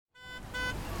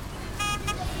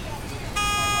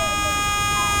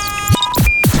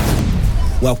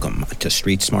Welcome to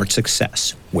Street Smart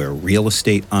Success, where real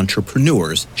estate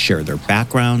entrepreneurs share their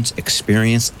backgrounds,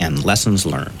 experience, and lessons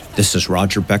learned. This is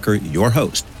Roger Becker, your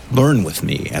host. Learn with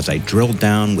me as I drill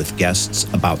down with guests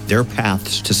about their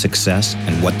paths to success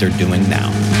and what they're doing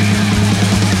now.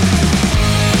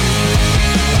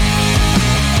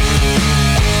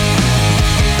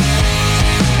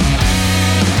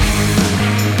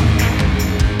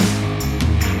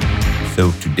 So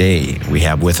today we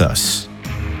have with us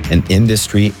an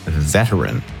industry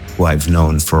veteran who I've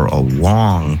known for a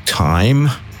long time.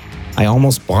 I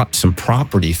almost bought some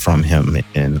property from him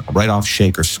right off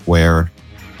Shaker Square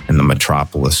in the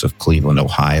metropolis of Cleveland,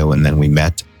 Ohio. And then we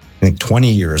met, I think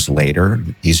 20 years later.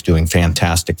 He's doing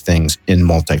fantastic things in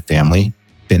multifamily,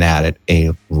 been at it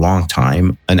a long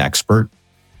time, an expert.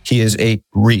 He is a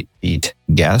repeat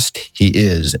guest. He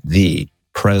is the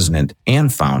president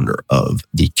and founder of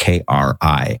the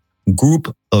KRI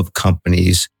Group of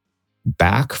Companies.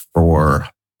 Back for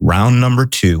round number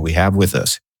 2, we have with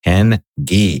us Ken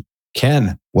Gee.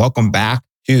 Ken, welcome back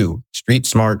to Street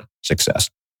Smart Success.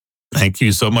 Thank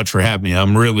you so much for having me.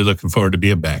 I'm really looking forward to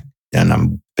being back. And I've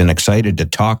been excited to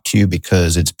talk to you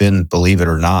because it's been, believe it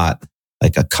or not,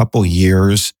 like a couple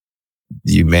years.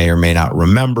 You may or may not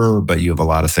remember, but you have a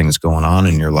lot of things going on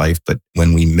in your life. But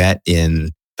when we met in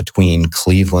between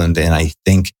Cleveland and I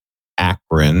think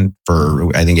Akron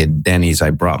at Denny's,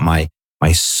 I brought my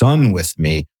son with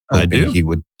me. Hoping he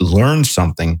would learn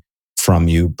something from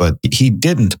you, but he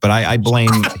didn't. But I blame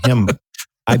him.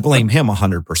 I blame him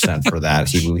 100% for that.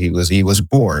 He was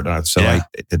bored. So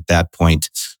at that point,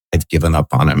 I've given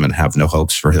up on him and have no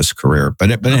hopes for his career.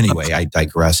 But anyway, I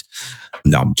digress.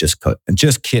 No, I'm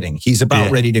just kidding. He's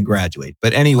about ready to graduate.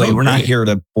 But anyway, we're not here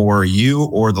to bore you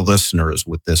or the listeners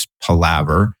with this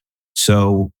palaver.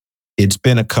 So it's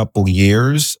been a couple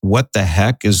years. What the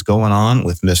heck is going on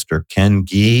with Mr. Ken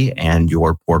Gee and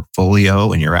your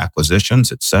portfolio and your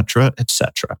acquisitions, et cetera, et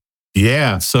cetera?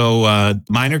 Yeah. So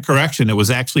minor correction. It was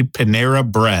actually Panera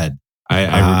Bread. I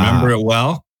remember it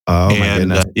well. Oh, my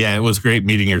goodness. It was great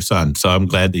meeting your son. So I'm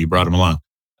glad that you brought him along.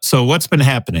 So what's been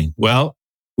happening? Well,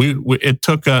 it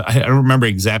took, I don't remember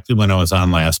exactly when I was on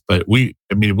last, but we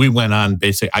went on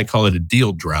basically, I call it a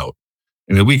deal drought.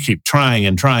 We keep trying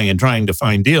to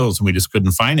find deals, and we just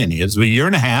couldn't find any. It's a year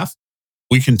and a half.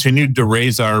 We continued to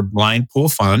raise our blind pool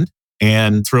fund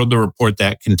and thrilled to report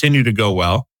that continued to go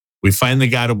well. We finally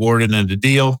got awarded in a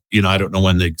deal. I don't know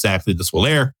when exactly this will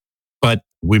air, but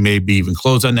we may be even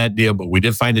close on that deal. But we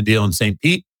did find a deal in St.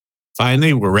 Pete.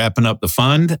 Finally, we're wrapping up the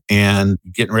fund and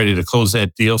getting ready to close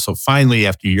that deal. So finally,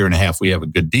 after a year and a half, we have a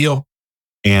good deal.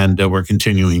 And we're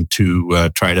continuing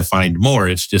to try to find more.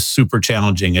 It's just super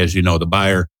challenging. As you know, the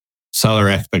buyer-seller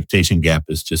expectation gap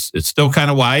is it's still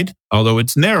kind of wide, although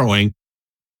it's narrowing.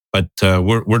 But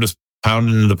we're just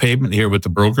pounding the pavement here with the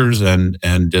brokers and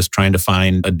just trying to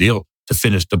find a deal to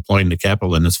finish deploying the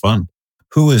capital in this fund.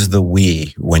 Who is the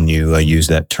we when you use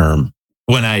that term?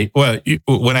 When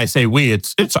I say we,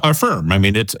 it's our firm. I'm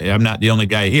not the only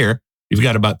guy here. We've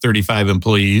got about 35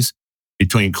 employees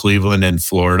between Cleveland and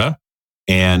Florida.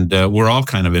 And we're all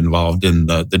kind of involved in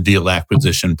the deal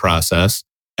acquisition process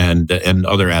and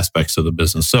other aspects of the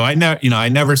business. So I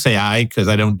never say I because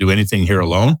I don't do anything here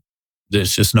alone.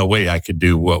 There's just no way I could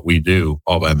do what we do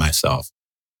all by myself.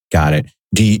 Got it.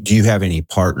 Do you have any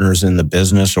partners in the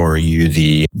business, or are you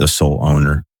the sole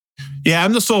owner? Yeah,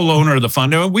 I'm the sole owner of the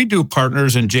fund. We do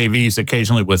partners and JVs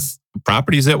occasionally with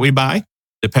properties that we buy,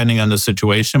 depending on the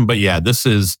situation. But yeah, this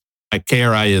is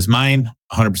KRI is mine,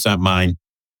 100% mine.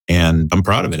 And I'm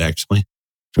proud of it, actually.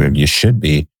 You should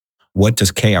be. What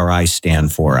does KRI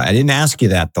stand for? I didn't ask you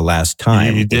that the last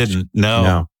time. You didn't?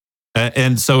 No.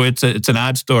 And so it's an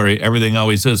odd story. Everything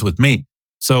always is with me.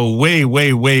 So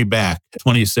way back,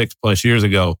 26 plus years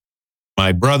ago,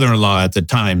 my brother-in-law at the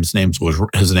time, his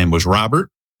name was Robert.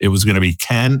 It was going to be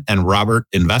Ken and Robert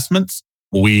Investments.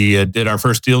 We did our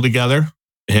first deal together,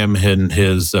 him and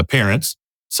his parents.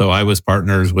 So I was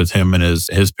partners with him and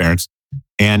his parents.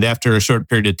 And after a short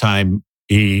period of time,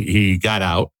 he got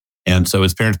out. And so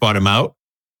his parents bought him out.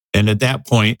 And at that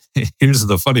point, here's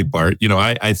the funny part.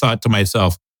 I thought to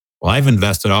myself, well, I've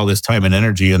invested all this time and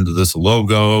energy into this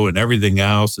logo and everything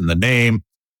else and the name.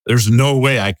 There's no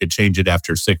way I could change it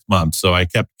after 6 months. So I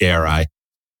kept KRI.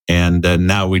 And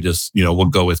now we just, we'll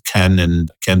go with Ken and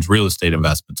Ken's real estate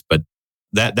investments. But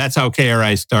that's how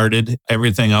KRI started.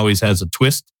 Everything always has a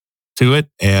twist to it.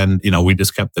 And, we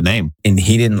just kept the name. And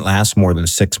he didn't last more than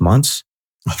 6 months?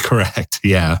 Correct.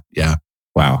 Yeah.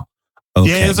 Wow. Okay.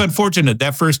 Yeah, it's unfortunate.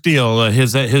 That first deal,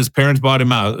 his parents bought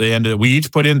him out. And we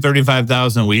each put in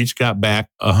 $35,000. We each got back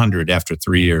 $100 after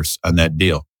 3 years on that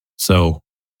deal. So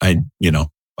I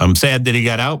I'm sad that he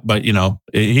got out, but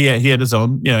he had his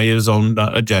own, he had his own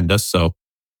agenda. So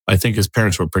I think his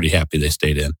parents were pretty happy they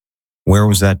stayed in. Where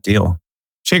was that deal?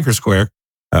 Shaker Square.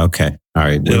 Okay. All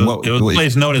right. It was a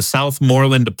place known as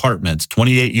Southmoreland Apartments,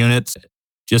 28 units,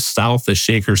 just south of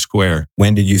Shaker Square.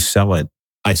 When did you sell it?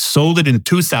 I sold it in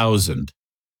 2000.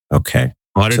 Okay.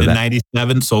 Bought it in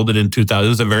 97, sold it in 2000. It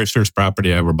was the very first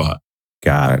property I ever bought.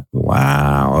 Got it.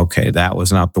 Wow. Okay. That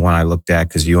was not the one I looked at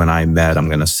because you and I met, I'm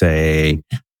going to say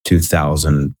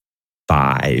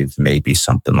 2005, maybe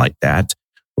something like that,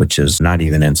 which is not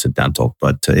even incidental,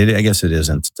 but I guess it is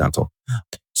incidental.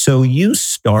 So you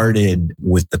started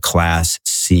with the Class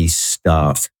C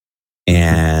stuff.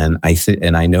 And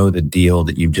I know the deal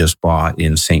that you just bought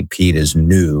in St. Pete is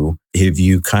new. Have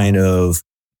you kind of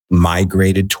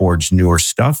migrated towards newer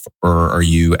stuff, or are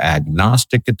you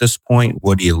agnostic at this point?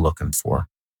 What are you looking for?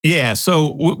 Yeah,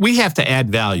 so we have to add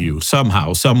value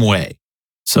somehow, some way.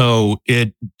 So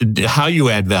how you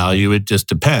add value, it just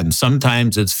depends.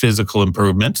 Sometimes it's physical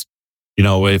improvements.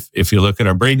 If you look at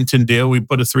our Bradenton deal, we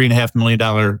put a $3.5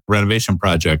 million renovation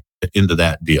project into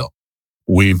that deal.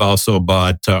 We've also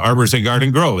bought Arbors and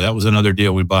Garden Grove. That was another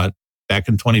deal we bought back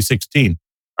in 2016.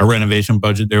 Our renovation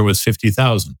budget there was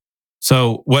 $50,000.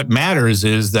 So what matters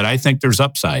is that I think there's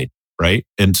upside, right?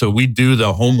 And so we do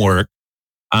the homework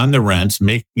on the rents.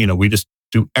 We just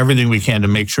do everything we can to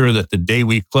make sure that the day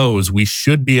we close, we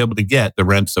should be able to get the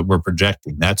rents that we're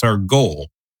projecting. That's our goal.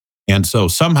 And so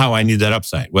somehow I need that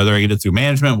upside, whether I get it through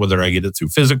management, whether I get it through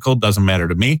physical, doesn't matter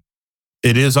to me.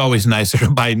 It is always nicer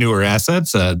to buy newer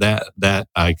assets. That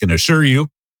I can assure you,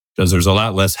 because there's a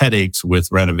lot less headaches with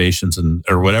renovations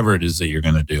or whatever it is that you're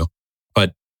going to do.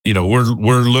 But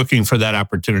we're looking for that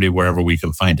opportunity wherever we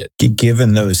can find it.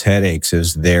 Given those headaches,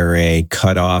 is there a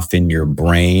cutoff in your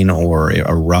brain or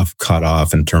a rough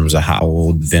cutoff in terms of how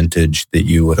old vintage that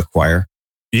you would acquire?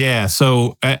 Yeah.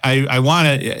 So I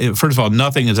want to, first of all,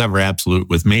 nothing is ever absolute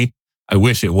with me. I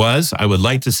wish it was. I would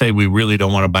like to say we really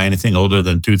don't want to buy anything older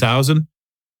than 2000.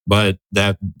 But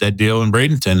that deal in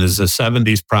Bradenton is a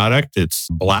 70s product. It's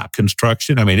block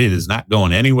construction. I mean, it is not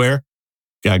going anywhere.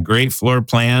 Got great floor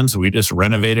plans. We just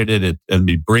renovated it.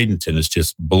 Bradenton is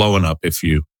just blowing up. If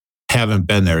you haven't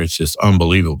been there, it's just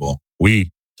unbelievable.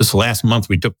 Just last month,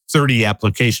 we took 30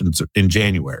 applications in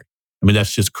January. I mean,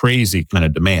 that's just crazy kind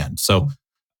of demand. So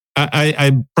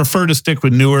I prefer to stick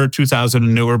with newer, 2000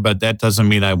 and newer, but that doesn't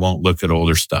mean I won't look at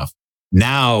older stuff.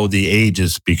 Now the age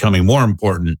is becoming more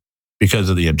important because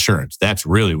of the insurance. That's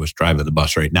really what's driving the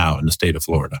bus right now in the state of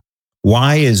Florida.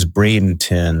 Why is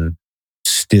Bradenton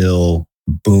still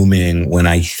booming when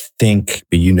I think,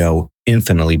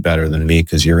 infinitely better than me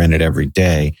because you're in it every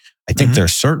day? I think there are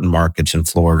certain markets in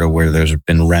Florida where there's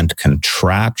been rent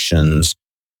contractions,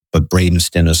 but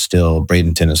Bradenton is still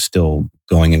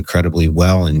going incredibly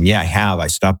well. And yeah, I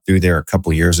stopped through there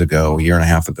a year and a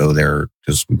half ago there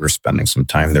because we were spending some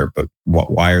time there. But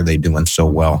why are they doing so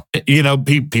well?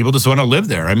 People just want to live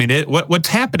there. I mean, what's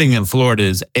happening in Florida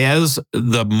is as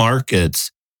the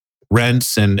markets,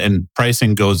 rents and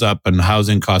pricing goes up and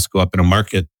housing costs go up in a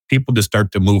market, people just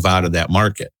start to move out of that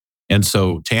market. And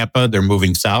so Tampa, they're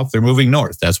moving south, they're moving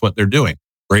north. That's what they're doing.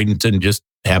 Bradenton just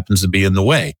happens to be in the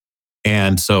way.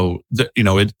 And so,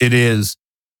 it is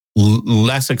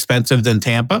less expensive than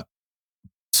Tampa.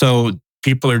 So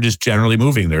people are just generally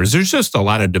moving there. There's just a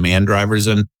lot of demand drivers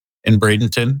in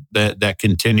Bradenton that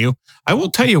continue. I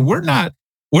will tell you, we're not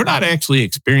actually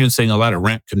experiencing a lot of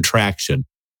rent contraction.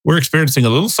 We're experiencing a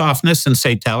little softness in,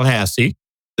 say, Tallahassee.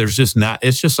 It's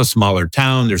just a smaller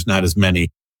town. There's not as many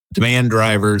demand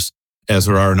drivers as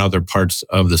there are in other parts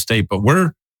of the state. But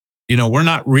we're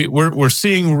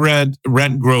seeing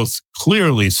rent growth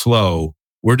clearly slow.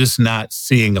 We're just not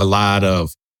seeing a lot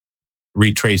of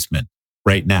retracement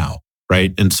right now,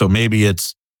 right? And so maybe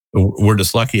we're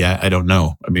just lucky. I don't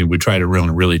know. I mean, we try to run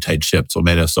a really tight ship, so it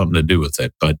may have something to do with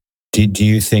it. But do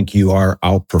you think you are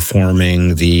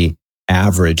outperforming the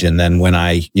average? And then when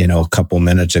I, a couple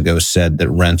minutes ago said that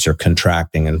rents are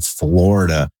contracting in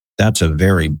Florida, that's a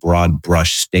very broad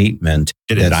brush statement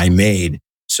that I made.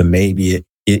 So maybe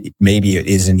it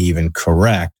isn't even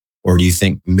correct, or do you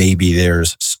think maybe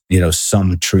there's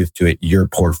some truth to it? Your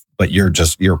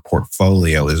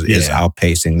portfolio is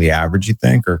outpacing the average, you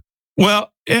think? Or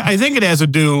well, I think it has to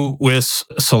do with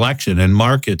selection and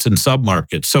markets and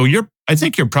submarkets. So I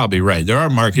think you're probably right. There are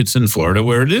markets in Florida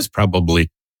where it is probably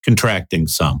contracting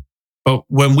some, but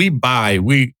when we buy,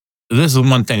 this is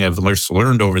one thing I've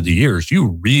learned over the years.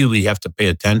 You really have to pay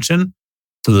attention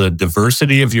to the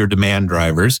diversity of your demand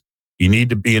drivers. You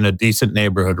need to be in a decent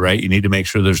neighborhood, right? You need to make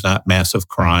sure there's not massive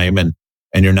crime and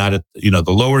you're not at, the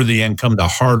lower the income, the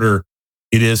harder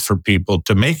it is for people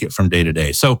to make it from day to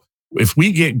day. So if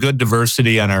we get good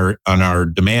diversity on our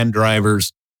demand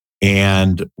drivers,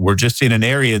 and we're just in an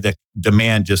area that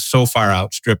demand just so far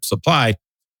outstrips supply,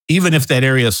 even if that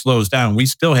area slows down, we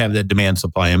still have that demand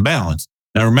supply imbalance.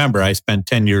 Now, remember, I spent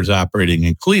 10 years operating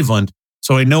in Cleveland,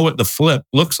 so I know what the flip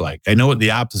looks like. I know what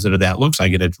the opposite of that looks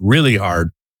like. And it's really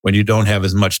hard when you don't have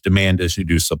as much demand as you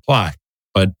do supply.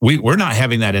 But we're not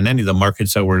having that in any of the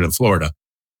markets that we're in Florida.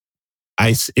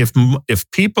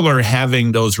 If people are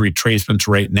having those retracements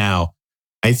right now,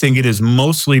 I think it is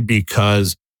mostly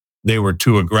because they were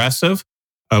too aggressive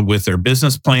with their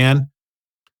business plan.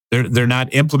 They're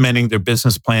not implementing their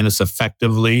business plan as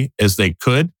effectively as they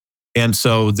could. And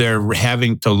so they're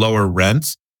having to lower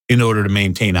rents in order to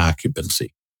maintain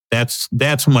occupancy. That's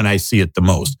when I see it the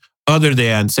most. Other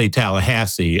than, say,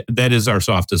 Tallahassee, that is our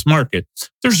softest market.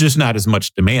 There's just not as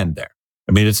much demand there.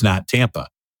 I mean, it's not Tampa.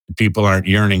 People aren't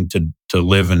yearning to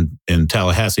live in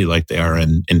Tallahassee like they are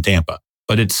in Tampa,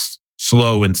 but it's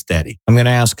slow and steady. I'm going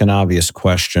to ask an obvious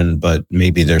question, but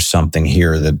maybe there's something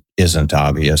here that isn't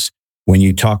obvious. When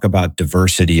you talk about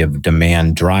diversity of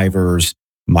demand drivers,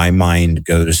 my mind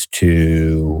goes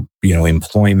to,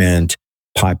 employment,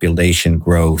 population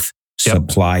growth,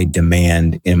 supply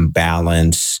demand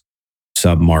imbalance,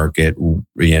 submarket,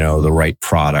 the right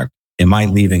product. Am I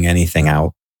leaving anything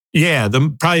out? Yeah,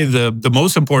 probably the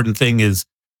most important thing is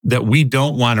that we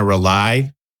don't want to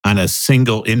rely on a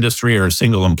single industry or a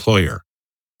single employer.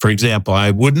 For example, I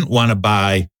wouldn't want to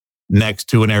buy next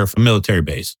to an military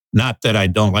base. Not that I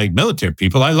don't like military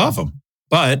people, I love them.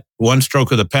 But one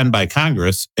stroke of the pen by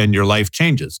Congress and your life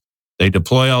changes. They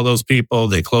deploy all those people,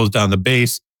 they close down the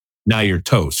base, now you're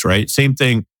toast, right? Same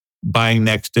thing buying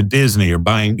next to Disney or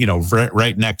buying,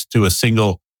 right next to a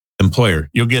single employer.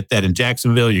 You'll get that in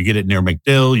Jacksonville, you get it near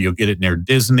MacDill, you'll get it near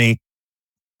Disney.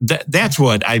 That's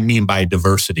what I mean by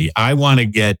diversity. I want to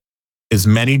get as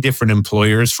many different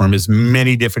employers from as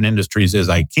many different industries as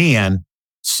I can,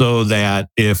 so that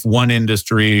if one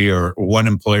industry or one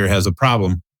employer has a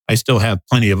problem, I still have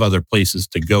plenty of other places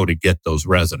to go to get those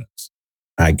residents.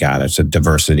 I got it. It's a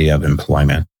diversity of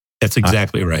employment. That's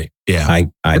exactly right. Yeah.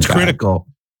 It's critical.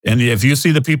 And if you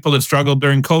see the people that struggled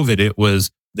during COVID,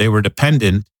 they were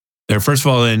dependent. They're first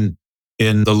of all in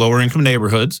the lower income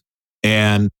neighborhoods.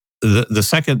 And the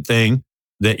second thing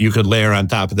that you could layer on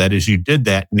top of that is you did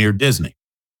that near Disney.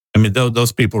 I mean,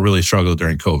 those people really struggled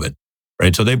during COVID,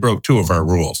 right? So they broke two of our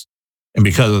rules. And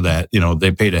because of that,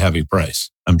 they paid a heavy price,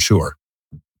 I'm sure.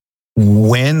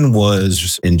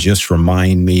 And just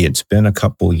remind me, it's been a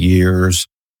couple years.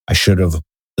 I should have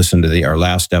listened to our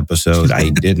last episode. I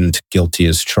didn't, guilty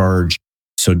as charged.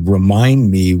 So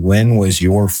remind me, when was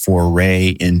your foray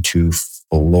into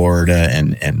Florida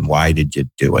and why did you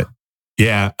do it?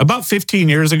 Yeah, about 15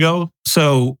 years ago.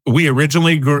 So we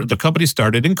originally the company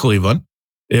started in Cleveland.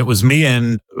 It was me,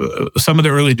 and some of the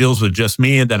early deals with just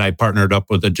me. And then I partnered up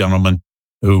with a gentleman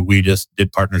who we just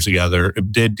did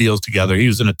did deals together. He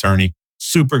was an attorney,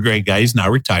 super great guy. He's now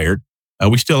retired.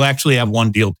 We still actually have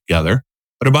one deal together.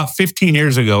 But about 15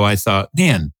 years ago, I thought,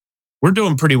 man, we're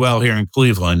doing pretty well here in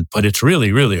Cleveland, but it's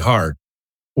really, really hard.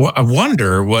 Well, I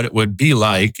wonder what it would be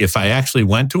like if I actually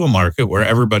went to a market where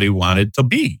everybody wanted to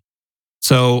be.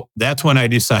 So that's when I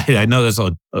decided, I know that's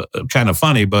kind of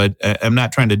funny, but I'm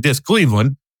not trying to diss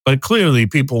Cleveland, but clearly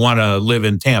people want to live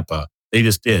in Tampa. They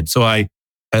just did. So I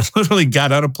literally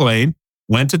got on a plane,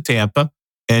 went to Tampa,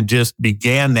 and just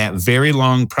began that very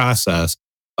long process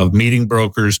of meeting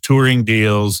brokers, touring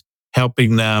deals,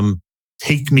 helping them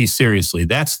take me seriously.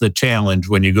 That's the challenge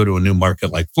when you go to a new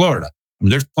market like Florida. I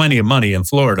mean, there's plenty of money in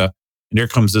Florida, and here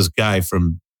comes this guy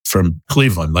from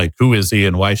Cleveland. Like, who is he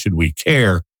and why should we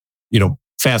care?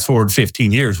 Fast forward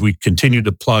 15 years, we continue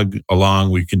to plug along.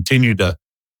 We continue to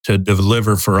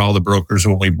deliver for all the brokers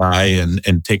when we buy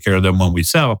and take care of them when we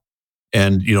sell.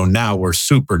 And, now we're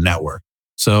super networked.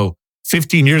 So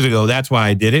 15 years ago, that's why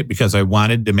I did it, because I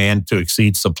wanted demand to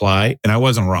exceed supply. And I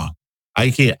wasn't wrong. I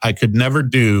could never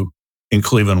do in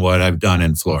Cleveland what I've done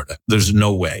in Florida. There's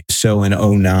no way. So in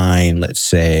 2009, let's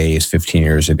say it's 15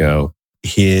 years ago,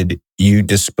 had you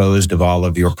disposed of all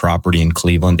of your property in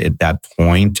Cleveland at that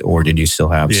point, or did you still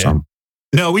have some?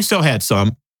 No, we still had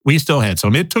some.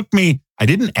 It took me, I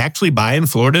didn't actually buy in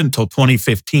Florida until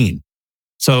 2015.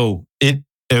 So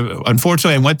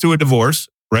unfortunately, I went through a divorce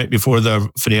right before the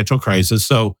financial crisis.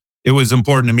 So it was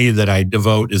important to me that I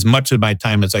devote as much of my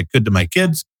time as I could to my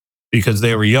kids, because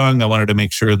they were young. I wanted to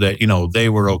make sure that, they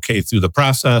were okay through the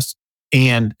process.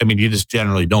 And I mean, you just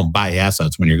generally don't buy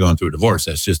assets when you're going through a divorce.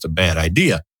 That's just a bad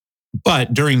idea.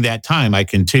 But during that time, I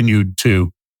continued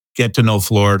to get to know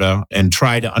Florida and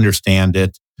try to understand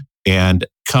it. And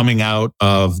coming out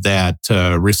of that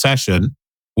recession,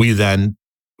 we then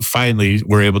finally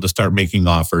were able to start making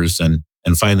offers and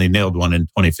finally nailed one in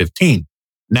 2015.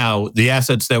 Now, the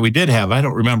assets that we did have, I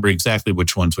don't remember exactly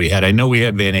which ones we had. I know we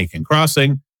had Van Aken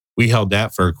Crossing. We held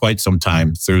that for quite some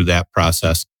time through that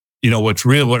process.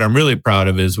 What I'm really proud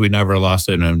of is we never lost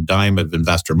a dime of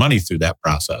investor money through that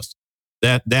process.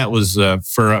 That was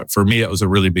for me, it was a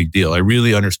really big deal. I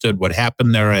really understood what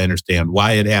happened there. I understand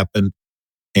why it happened,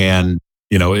 and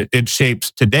it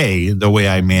shapes today the way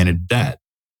I manage debt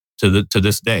to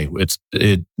this day.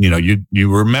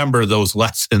 You remember those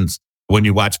lessons when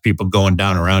you watch people going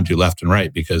down around you left and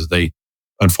right because they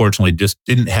unfortunately just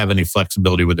didn't have any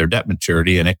flexibility with their debt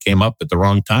maturity, and it came up at the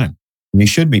wrong time. You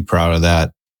should be proud of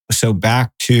that. So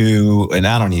back to, and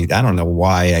I don't know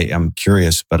why I'm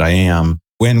curious, but I am.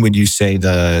 When would you say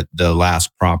the last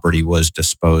property was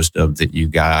disposed of that you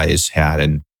guys had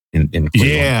in Cleveland?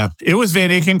 Yeah, it was Van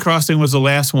Aken Crossing was the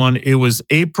last one. It was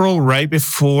April right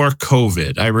before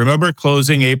COVID. I remember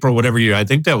closing April, whatever year. I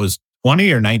think that was 20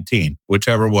 or 19,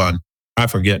 whichever one. I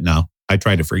forget now. I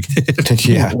try to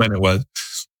forget when it was.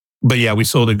 But yeah, we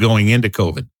sold it going into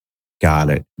COVID.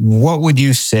 Got it. What would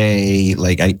you say,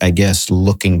 I guess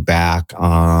looking back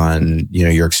on,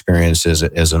 your experience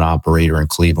as an operator in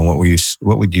Cleveland,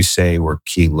 what would you say were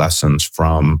key lessons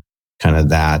from kind of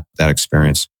that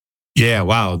experience? Yeah,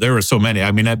 wow. There were so many.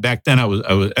 I mean, back then I was,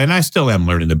 and I still am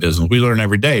learning the business. We learn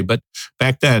every day. But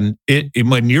back then,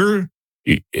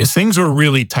 things were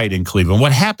really tight in Cleveland.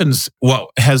 What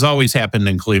has always happened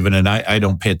in Cleveland, and I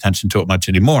don't pay attention to it much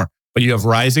anymore, but you have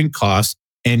rising costs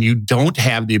and you don't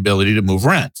have the ability to move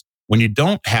rents. When you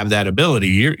don't have that ability,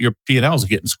 your P&L is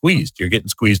getting squeezed. You're getting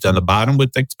squeezed on the bottom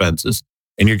with expenses,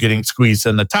 and you're getting squeezed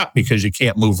on the top because you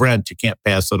can't move rent. You can't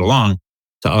pass it along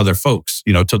to other folks,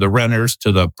 to the renters,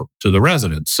 to the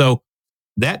residents. So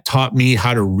that taught me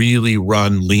how to really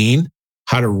run lean,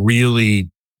 how to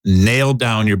really nail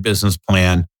down your business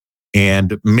plan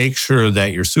and make sure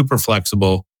that you're super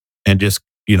flexible and just,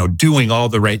 doing all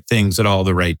the right things at all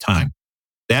the right time.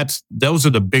 Those are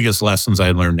the biggest lessons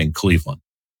I learned in Cleveland.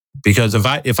 Because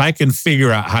if I can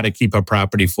figure out how to keep a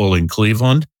property full in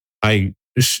Cleveland,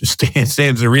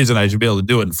 stands the reason I should be able to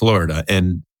do it in Florida.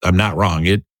 And I'm not wrong.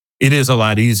 It is a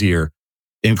lot easier.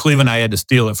 In Cleveland, I had to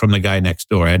steal it from the guy next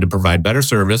door. I had to provide better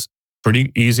service,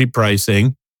 pretty easy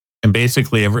pricing. And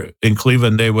basically, in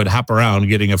Cleveland, they would hop around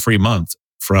getting a free month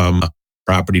from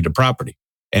property to property.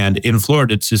 And in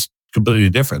Florida, it's just completely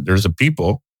different. There's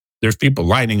people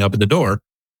lining up at the door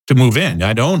to move in.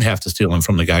 I don't have to steal them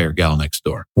from the guy or gal next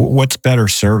door. What's better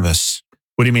service?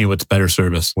 What do you mean, what's better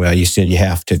service? Well, you said you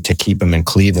have to keep them in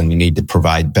Cleveland. You need to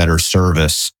provide better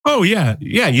service. Oh, yeah.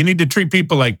 Yeah, you need to treat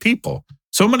people like people.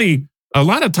 A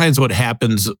lot of times what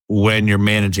happens when you're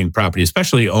managing property,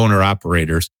 especially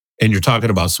owner-operators, and you're talking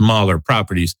about smaller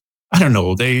properties, I don't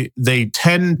know, they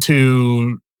tend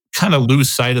to kind of lose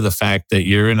sight of the fact that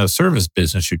you're in a service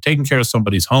business. You're taking care of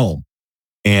somebody's home.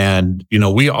 And,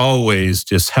 we always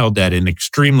just held that in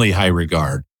extremely high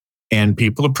regard. And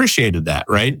people appreciated that,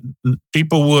 right?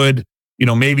 People would,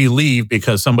 maybe leave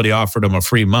because somebody offered them a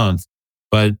free month,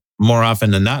 but more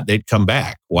often than not, they'd come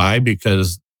back. Why?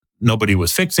 Because nobody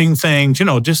was fixing things,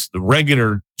 just the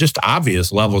regular, just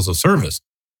obvious levels of service.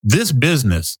 This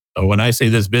business, when I say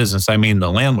this business, I mean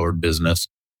the landlord business,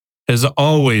 has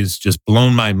always just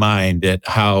blown my mind at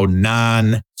how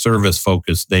non-service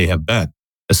focused they have been,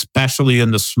 especially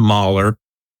in the smaller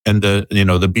and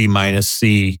the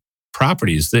B-C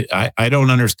properties. I don't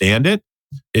understand it.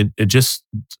 It just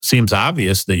seems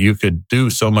obvious that you could do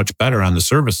so much better on the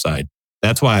service side.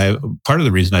 That's why part of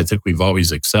the reason I think we've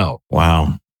always excelled.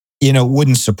 Wow. It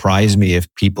wouldn't surprise me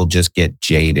if people just get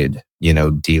jaded,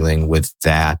 dealing with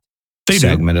that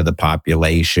segment of the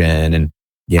population and,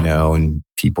 and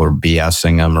people are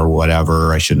BSing them or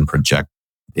whatever. I shouldn't project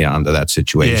onto that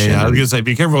situation. Yeah, I was going to say,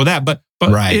 be careful with that. But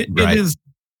right. It is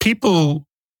people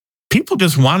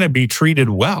just want to be treated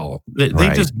well. They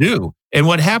just do. And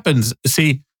what happens,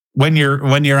 when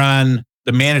you're on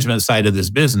the management side of this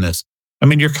business, I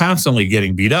mean, you're constantly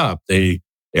getting beat up. They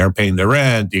aren't paying their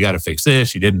rent. You got to fix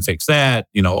this. You didn't fix that.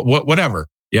 Whatever.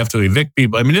 You have to evict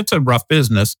people. I mean, it's a rough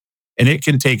business and it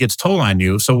can take its toll on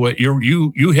you. So what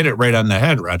you hit it right on the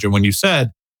head, Roger, when you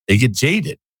said they get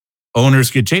jaded.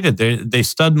 Owners get jaded. They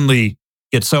suddenly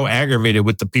get so aggravated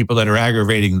with the people that are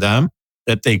aggravating them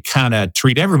that they kind of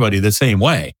treat everybody the same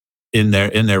way in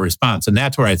their response. And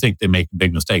that's where I think they make a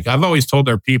big mistake. I've always told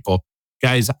our people,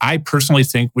 guys, I personally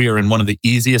think we are in one of the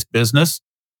easiest businesses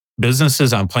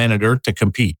on planet Earth to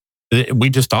compete. We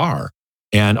just are.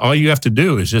 And all you have to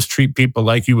do is just treat people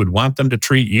like you would want them to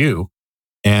treat you.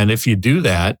 And if you do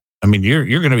that, I mean, you're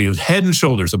going to be head and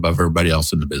shoulders above everybody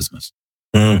else in the business.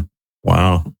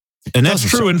 Wow. And that's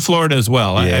true in Florida as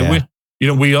well. Yeah.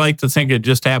 We like to think it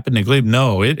just happened in Cleveland.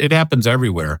 No, it happens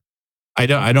everywhere. I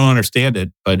don't understand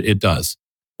it, but it does.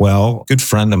 Well, a good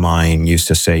friend of mine used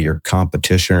to say your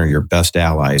competition are your best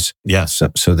allies. Yes.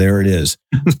 So there it is.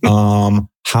 How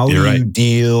do you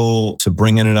deal to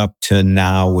bringing it up to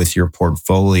now with your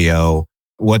portfolio?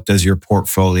 What does your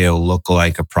portfolio look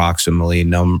like approximately?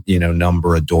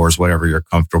 Number of doors, whatever you're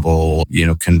comfortable,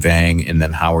 conveying, and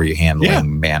then how are you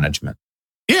handling management?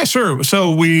 Yeah, sure.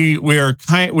 So we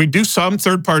do some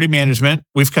third party management.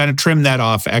 We've kind of trimmed that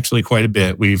off actually quite a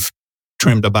bit. We've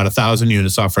trimmed about 1,000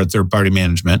 units off our third party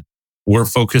management. We're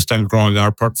focused on growing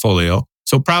our portfolio.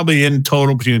 So probably in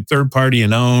total between third party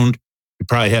and owned, we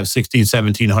probably have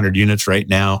 1,700 units right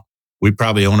now. We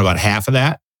probably own about half of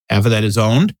that. Half of that is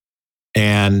owned.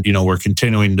 And, we're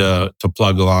continuing to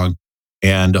plug along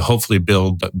and hopefully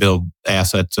build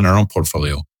assets in our own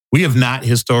portfolio. We have not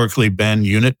historically been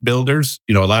unit builders.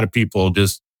 A lot of people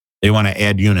they want to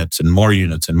add units and more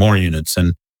units and more units.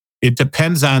 And it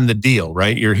depends on the deal,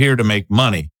 right? You're here to make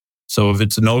money. So if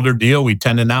it's an older deal, we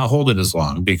tend to not hold it as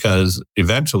long because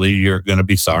eventually you're going to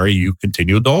be sorry you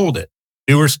continue to hold it.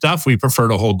 Newer stuff, we prefer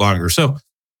to hold longer. So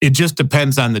it just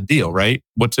depends on the deal, right?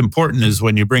 What's important is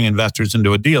when you bring investors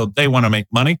into a deal, they want to make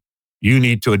money. You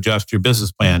need to adjust your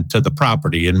business plan to the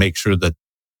property and make sure that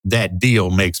that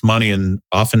deal makes money. And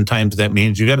oftentimes that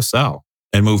means you got to sell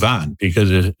and move on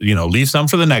because, leave some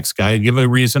for the next guy, give a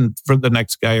reason for the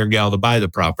next guy or gal to buy the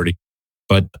property,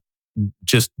 but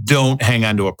just don't hang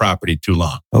on to a property too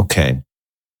long. Okay.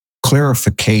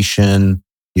 Clarification.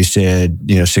 You said,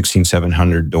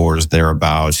 1,700 doors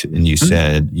thereabouts, and you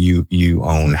said you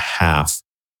own half.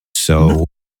 So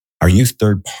are you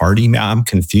third party? I'm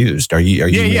confused. Are you?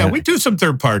 Yeah. We do some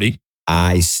third party.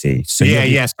 I see. So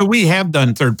So we have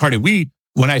done third party.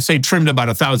 When I say trimmed about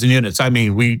 1,000 units, I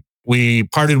mean, we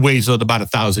parted ways with about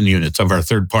 1,000 units of our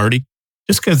third party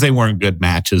just because they weren't good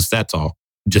matches. That's all.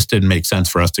 It just didn't make sense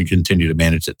for us to continue to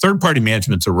manage it. Third party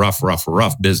management's a rough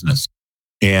business.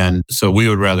 And so we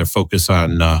would rather focus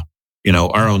on, our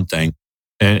own thing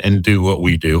and do what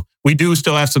we do. We do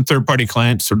still have some third party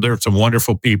clients. So there are some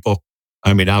wonderful people.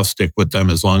 I mean, I'll stick with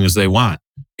them as long as they want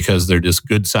because they're just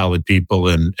good, solid people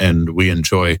and we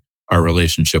enjoy our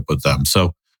relationship with them.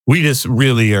 So we just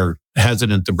really are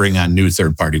hesitant to bring on new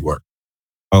third party work.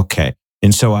 Okay.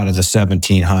 And so out of the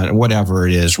 1,700, whatever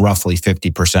it is, roughly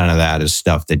 50% of that is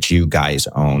stuff that you guys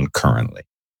own currently.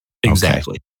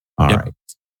 Exactly. Okay. All right.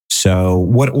 So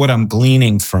what I'm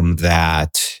gleaning from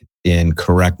that, and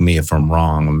correct me if I'm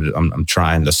wrong, I'm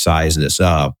trying to size this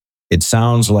up. It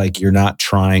sounds like you're not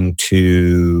trying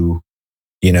to,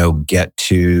 get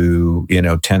to,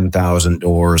 10,000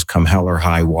 doors, come hell or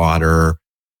high water.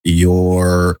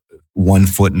 You're one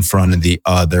foot in front of the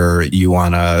other. You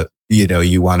want to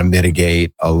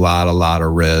mitigate a lot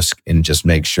of risk and just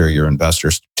make sure your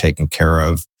investors are taken care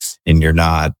of. And you're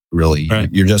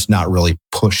just not really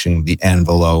pushing the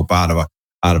envelope out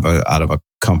of a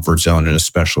comfort zone, and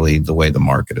especially the way the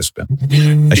market has been.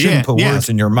 I shouldn't put words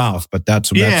in your mouth, but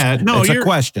that's a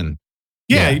question.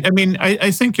 Yeah. I mean,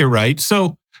 I think you're right.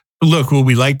 So look, would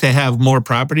we like to have more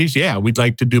properties? Yeah, we'd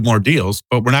like to do more deals,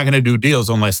 but we're not going to do deals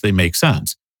unless they make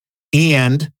sense.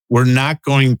 And we're not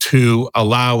going to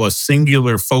allow a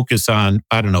singular focus on,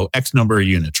 X number of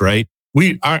units, right?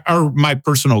 My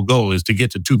personal goal is to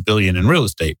get to $2 billion in real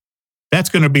estate. That's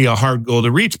going to be a hard goal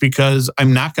to reach because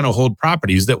I'm not going to hold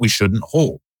properties that we shouldn't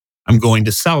hold. I'm going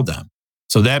to sell them.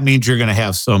 So that means you're going to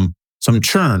have some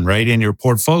churn, right, in your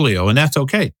portfolio. And that's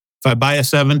okay. If I buy a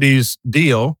 70s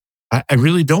deal, I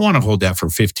really don't want to hold that for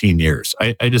 15 years.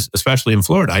 I just, especially in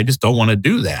Florida, I just don't want to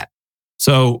do that.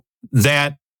 So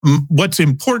what's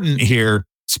important here,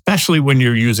 especially when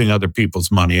you're using other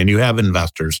people's money and you have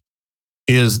investors,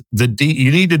 is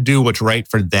you need to do what's right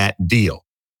for that deal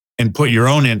and put your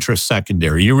own interests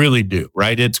secondary. You really do,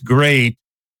 right? It's great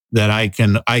that I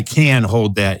can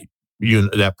hold that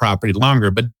property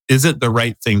longer, but is it the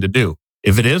right thing to do?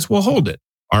 If it is, we'll hold it.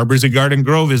 Arbors of Garden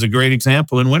Grove is a great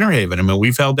example in Winter Haven. I mean,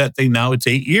 we've held that thing now, it's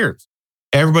 8 years.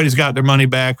 Everybody's got their money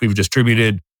back. We've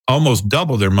distributed almost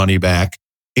double their money back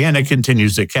and it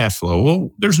continues to cash flow.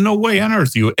 Well, there's no way on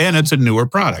earth and it's a newer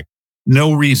product.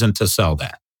 No reason to sell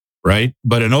that, right?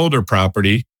 But an older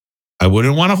property, I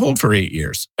wouldn't want to hold for 8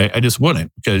 years. I just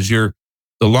wouldn't because the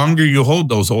longer you hold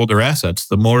those older assets,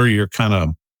 the more you're kind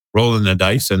of rolling the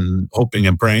dice and hoping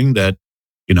and praying that,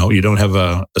 you don't have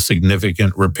a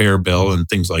significant repair bill and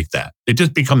things like that. It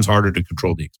just becomes harder to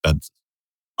control the expenses.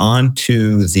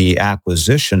 Onto the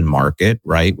acquisition market,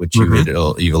 right? Which you've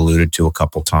alluded to a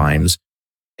couple times.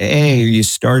 A, are you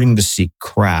starting to see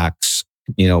cracks,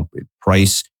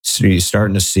 price? So you're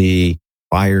starting to see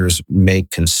buyers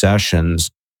make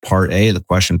concessions. Part A, the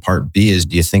question. Part B is,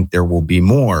 do you think there will be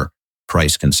more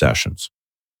price concessions?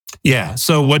 Yeah.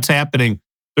 So what's happening?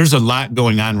 There's a lot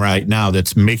going on right now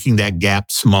that's making that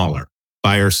gap smaller,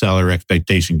 buyer-seller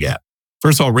expectation gap.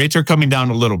 First of all, rates are coming down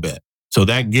a little bit. So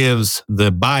that gives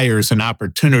the buyers an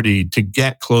opportunity to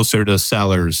get closer to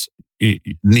sellers'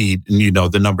 need,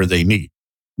 the number they need.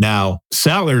 Now,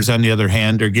 sellers, on the other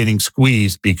hand, are getting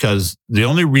squeezed because the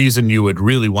only reason you would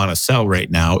really want to sell right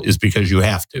now is because you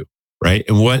have to, right?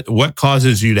 And what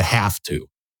causes you to have to?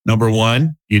 Number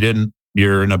one,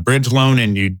 you're in a bridge loan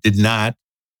and you did not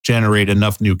generate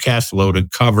enough new cash flow to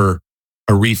cover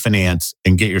a refinance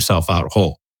and get yourself out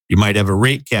whole. You might have a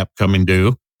rate cap coming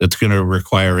due that's going to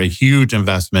require a huge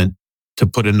investment to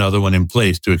put another one in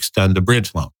place to extend the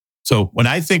bridge loan. So when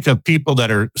I think of people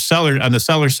that are on the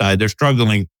seller side, they're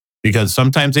struggling because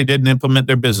sometimes they didn't implement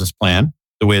their business plan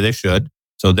the way they should.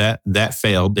 So that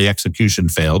failed. The execution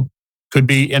failed. Could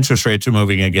be interest rates are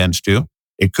moving against you.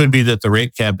 It could be that the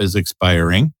rate cap is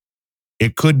expiring.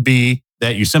 It could be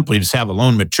that you simply just have a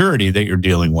loan maturity that you're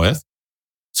dealing with.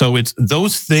 So it's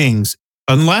those things,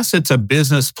 unless it's a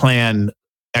business plan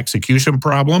execution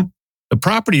problem, the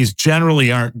properties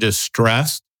generally aren't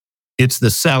distressed. It's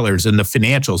the sellers and the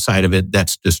financial side of it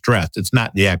that's distressed. It's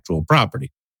not the actual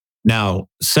property. Now,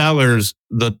 sellers,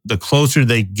 the closer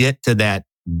they get to that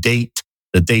date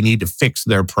that they need to fix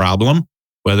their problem,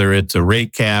 whether it's a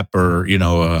rate cap or,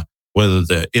 whether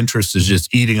the interest is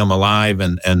just eating them alive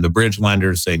and the bridge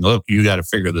lender is saying, look, you got to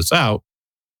figure this out.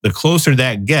 The closer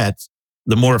that gets,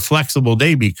 the more flexible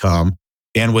they become.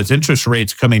 And with interest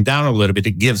rates coming down a little bit,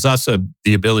 it gives us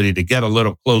the ability to get a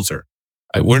little closer.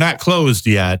 We're not closed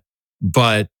yet,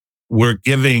 but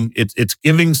it's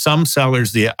giving some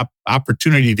sellers the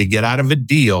opportunity to get out of a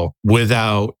deal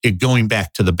without it going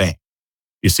back to the bank.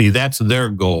 You see, that's their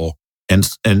goal. And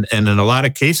in a lot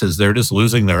of cases, they're just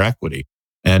losing their equity.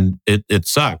 And it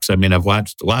sucks. I mean, I've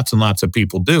watched lots and lots of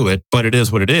people do it, but it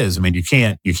is what it is. I mean, you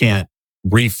can't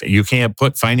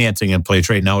put financing in place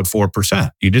right now at 4%.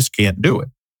 You just can't do it.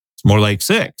 It's more like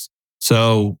 6%.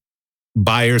 So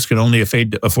buyers can only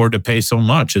afford to pay so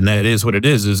much. And that is what it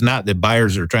is. It's not that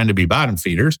buyers are trying to be bottom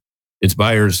feeders. It's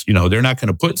buyers, they're not going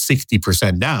to put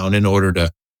 60% down in order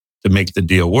to make the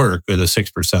deal work with a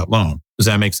 6% loan. Does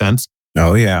that make sense?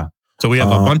 Oh, yeah. So we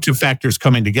have a bunch of factors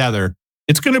coming together.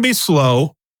 It's going to be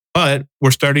slow, but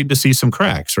we're starting to see some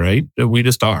cracks, right? We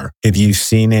just are. Have you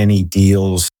seen any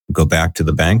deals go back to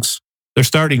the banks? They're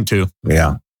starting to.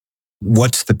 Yeah.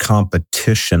 What's the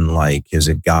competition like? Has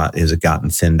it gotten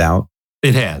thinned out?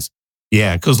 It has.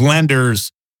 Yeah, because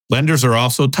lenders are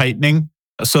also tightening.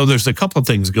 So there's a couple of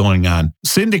things going on.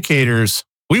 Syndicators,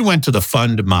 we went to the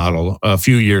fund model a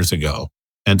few years ago.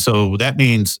 And so that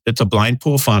means it's a blind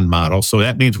pool fund model. So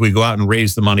that means we go out and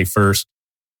raise the money first.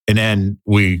 And then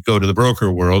we go to the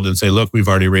broker world and say, look, we've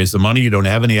already raised the money. You don't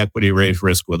have any equity raise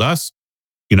risk with us.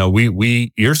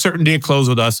 Your certainty of close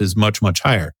with us is much, much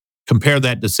higher. Compare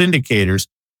that to syndicators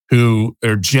who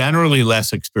are generally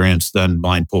less experienced than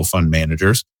blind pool fund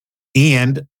managers.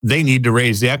 And they need to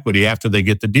raise the equity after they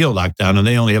get the deal locked down, and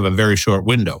they only have a very short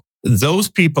window. Those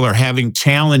people are having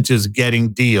challenges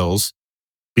getting deals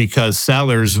because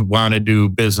sellers want to do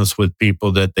business with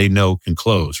people that they know can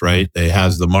close, right? They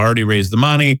have them already raised the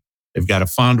money. They've got a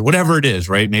fund, whatever it is,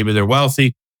 right? Maybe they're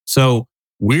wealthy. So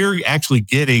we're actually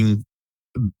getting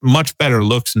much better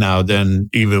looks now than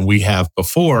even we have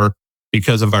before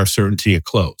because of our certainty of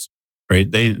close, right?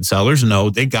 Sellers know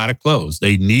they got to close.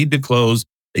 They need to close.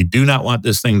 They do not want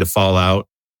this thing to fall out.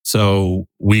 So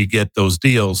we get those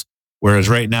deals. Whereas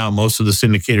right now, most of the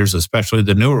syndicators, especially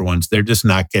the newer ones, they're just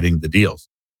not getting the deals.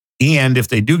 And if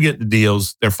they do get the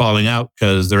deals, they're falling out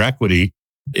because their equity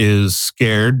is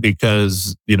scared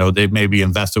because, they've maybe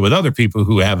invested with other people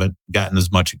who haven't gotten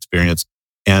as much experience,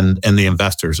 and the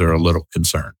investors are a little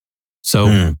concerned.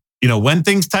 So, when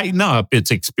things tighten up, it's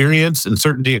experience and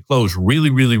certainty of close really,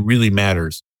 really, really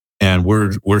matters. And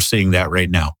we're seeing that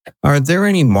right now. Are there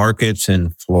any markets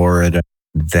in Florida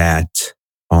that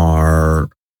are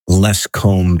less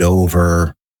combed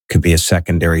over? Could be a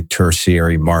secondary,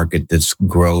 tertiary market that's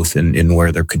growth and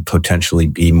where there could potentially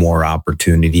be more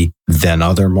opportunity than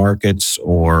other markets?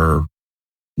 Or,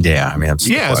 that's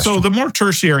the question. So the more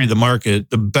tertiary the market,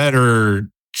 the better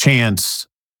chance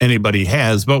anybody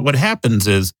has. But what happens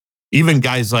is even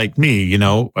guys like me,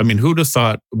 who'd have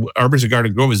thought Arbors of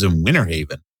Garden Grove is in Winter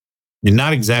Haven?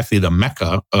 Not exactly the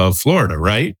Mecca of Florida,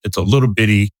 right? It's a little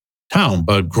bitty town,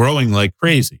 but growing like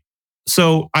crazy.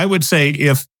 So I would say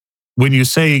when you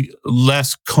say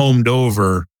less combed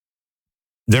over,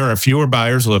 there are fewer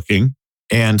buyers looking.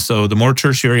 And so the more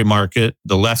tertiary market,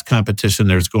 the less competition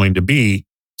there's going to be.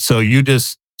 So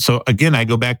again, I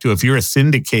go back to, if you're a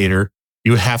syndicator,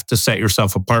 you have to set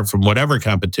yourself apart from whatever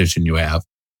competition you have.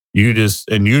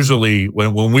 And usually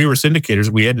when we were syndicators,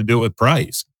 we had to do it with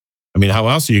price. I mean, how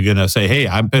else are you going to say, hey,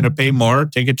 I'm going to pay more,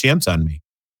 take a chance on me,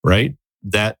 right?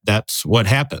 That's what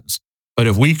happens. But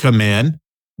if we come in,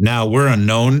 now we're a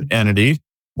known entity.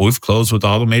 We've closed with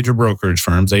all the major brokerage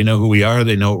firms. They know who we are.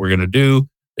 They know what we're going to do.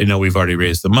 They know we've already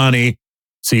raised the money.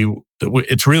 See,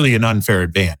 it's really an unfair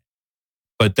advantage.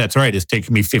 But that's right. It's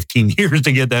taken me 15 years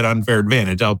to get that unfair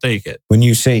advantage. I'll take it. When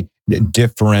you say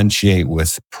differentiate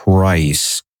with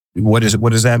price, what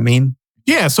does that mean?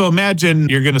 Yeah. So imagine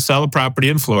you're going to sell a property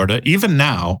in Florida. Even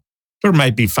now, there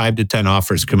might be 5 to 10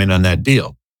 offers come in on that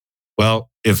deal.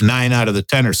 Well, if 9 out of the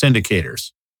 10 are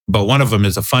syndicators, but one of them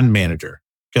is a fund manager,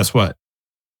 guess what?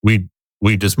 We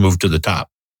just moved to the top,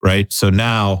 right? So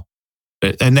now,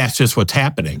 and that's just what's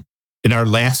happening. In our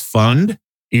last fund,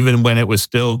 even when it was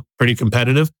still pretty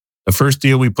competitive, the first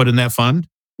deal we put in that fund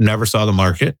never saw the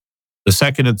market. The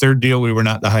second and third deal, we were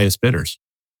not the highest bidders.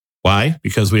 Why?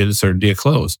 Because we had a certainty of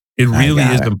close. It really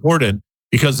is important,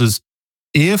 because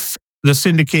if the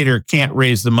syndicator can't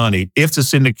raise the money, if the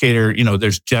syndicator,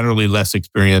 there's generally less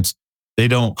experience, they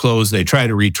don't close, they try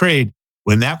to retrade.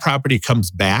 When that property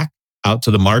comes back out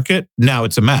to the market, now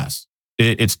it's a mess.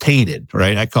 It's tainted,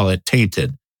 right? I call it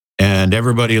tainted. And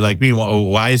everybody like me, well,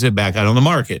 why is it back out on the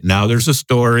market? Now there's a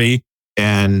story,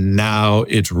 and now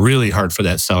it's really hard for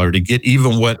that seller to get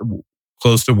even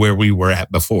close to where we were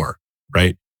at before,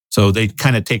 right? So they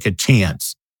kind of take a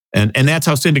chance. And that's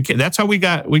how that's how we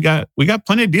got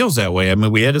plenty of deals that way. I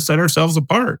mean, we had to set ourselves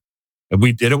apart. And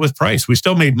we did it with price. We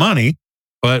still made money,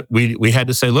 but we had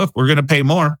to say, look, we're going to pay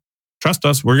more. Trust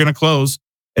us, we're going to close.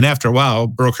 And after a while,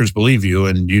 brokers believe you,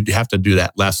 and you have to do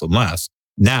that less and less.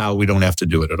 Now we don't have to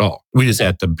do it at all. We just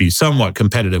have to be somewhat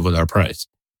competitive with our price.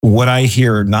 What I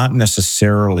hear, not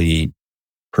necessarily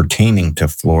pertaining to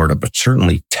Florida, but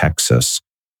certainly Texas,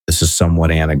 this is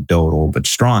somewhat anecdotal, but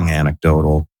strong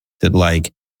anecdotal, that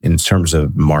like in terms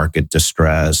of market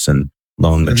distress and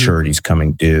loan maturities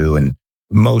coming due, and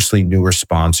mostly newer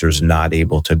sponsors not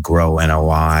able to grow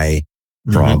NOI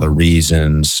for all the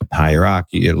reasons,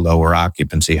 lower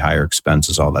occupancy, higher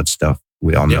expenses, all that stuff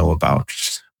we all know about.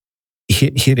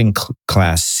 Hitting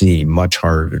Class C much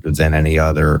harder than any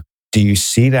other. Do you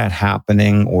see that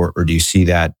happening, or do you see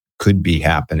that could be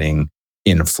happening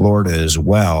in Florida as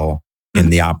well,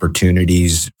 in the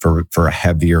opportunities for a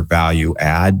heavier value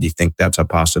add? Do you think that's a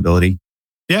possibility?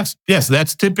 Yes.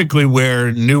 That's typically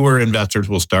where newer investors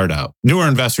will start out. Newer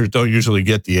investors don't usually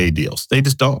get the A deals. They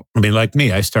just don't. I mean, like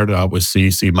me, I started out with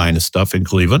C minus stuff in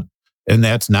Cleveland, and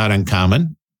that's not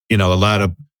uncommon. A lot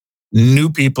of new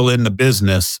people in the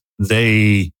business,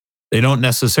 they don't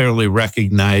necessarily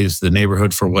recognize the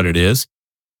neighborhood for what it is.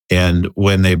 And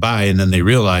when they buy, and then they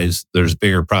realize there's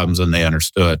bigger problems than they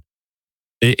understood.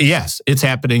 Yes, it's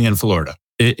happening in Florida.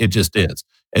 It just is.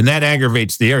 And that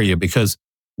aggravates the area, because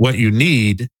what you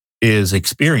need is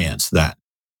experience then,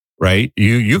 right?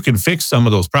 You can fix some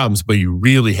of those problems, but you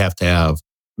really have to have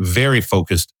very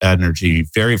focused energy,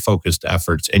 very focused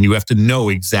efforts, and you have to know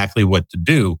exactly what to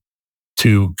do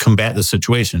to combat the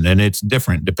situation. And it's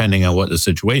different depending on what the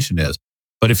situation is.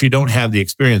 But if you don't have the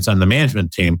experience on the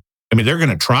management team, I mean, they're going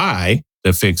to try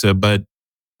to fix it, but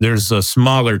there's a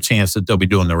smaller chance that they'll be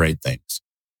doing the right things.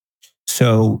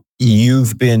 So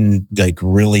you've been like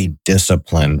really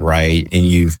disciplined, right? And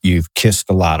you've kissed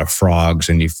a lot of frogs,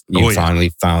 and you finally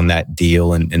found that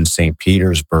deal in St.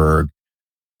 Petersburg.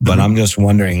 But I'm just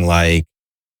wondering, like,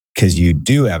 because you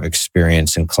do have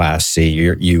experience in Class C,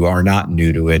 you are not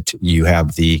new to it. You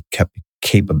have the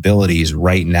capabilities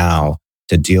right now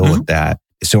to deal with that.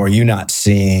 So are you not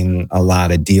seeing a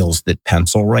lot of deals that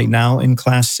pencil right now in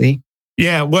Class C?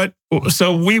 Yeah.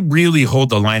 So we really hold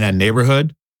the line on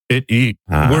neighborhood.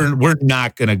 We're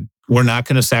not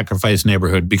gonna sacrifice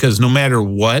neighborhood, because no matter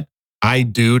what I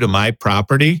do to my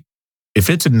property, if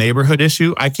it's a neighborhood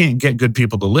issue, I can't get good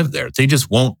people to live there. They just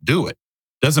won't do it.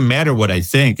 Doesn't matter what I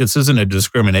think. This isn't a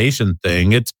discrimination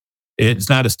thing. It's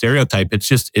not a stereotype.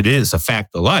 It is a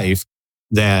fact of life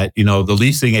that, the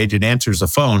leasing agent answers the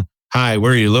phone. Hi,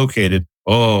 where are you located?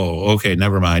 Oh, okay,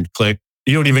 never mind. Click.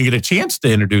 You don't even get a chance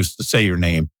to say your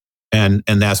name. And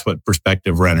that's what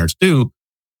prospective renters do.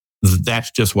 That's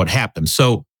just what happens.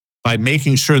 So by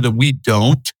making sure that we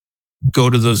don't go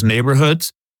to those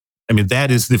neighborhoods, I mean, that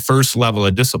is the first level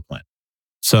of discipline.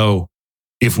 So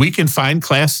if we can find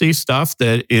Class C stuff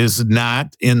that is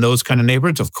not in those kind of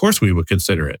neighborhoods, of course we would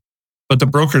consider it. But the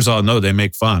brokers all know they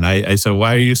make fun. I said,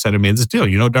 why are you sending me this deal?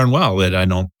 You know darn well that I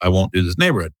won't do this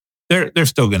neighborhood. They're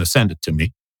still going to send it to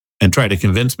me and try to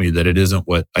convince me that it isn't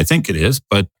what I think it is.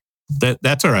 But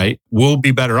that's all right. We'll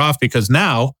be better off because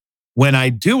now when I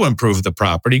do improve the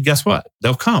property, guess what?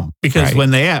 They'll come because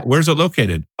when they ask, where's it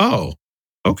located? Oh,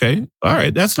 okay. All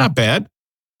right. That's not bad.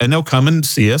 And they'll come and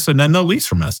see us and then they'll lease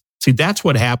from us. See, that's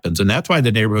what happens. And that's why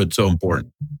the neighborhood's so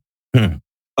important.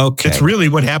 Okay. It's really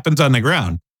what happens on the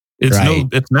ground.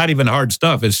 It's not even hard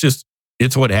stuff.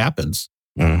 It's what happens.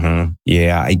 Mm-hmm.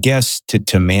 Yeah. I guess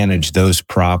to manage those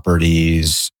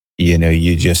properties,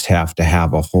 you just have to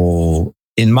have a whole,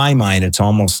 in my mind, it's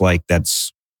almost like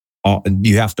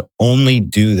you have to only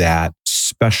do that,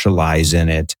 specialize in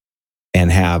it,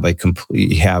 and have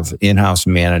in-house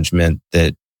management.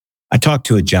 That I talked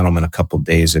to a gentleman a couple of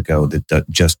days ago that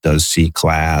just does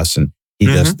C-class, and he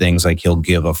does things like he'll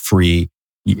give a free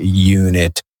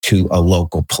unit to a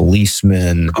local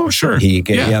policeman. Oh, sure. But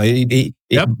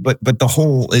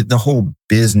the whole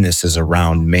business is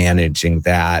around managing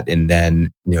that, and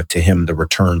then to him the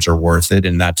returns are worth it,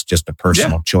 and that's just a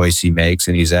personal choice he makes,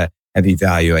 and he's a heavy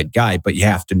value add guy. But you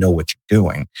have to know what you're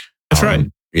doing. That's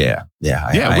right. Yeah.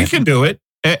 We can do it.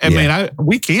 I mean,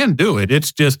 we can do it.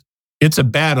 It's a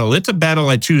battle. It's a battle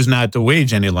I choose not to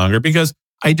wage any longer because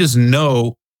I just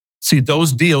know. See,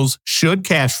 those deals should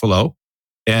cash flow.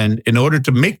 And in order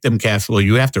to make them cash flow,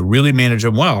 you have to really manage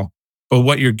them well. But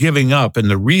what you're giving up and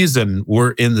the reason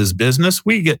we're in this business,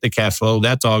 we get the cash flow.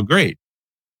 That's all great.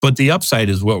 But the upside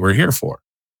is what we're here for.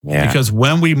 Yeah. Because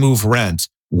when we move rents,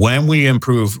 when we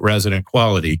improve resident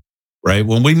quality, right?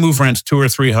 When we move rents $200 or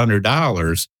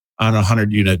 $300 on a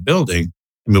 100-unit building,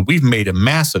 I mean, we've made a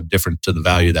massive difference to the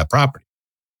value of that property.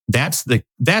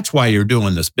 That's why you're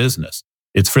doing this business.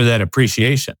 It's for that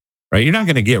appreciation. Right? You're not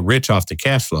going to get rich off the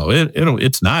cash flow.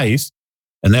 It's nice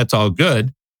and that's all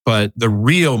good. But the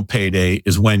real payday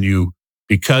is when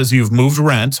because you've moved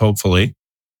rents, hopefully,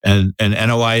 and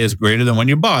NOI is greater than when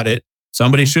you bought it,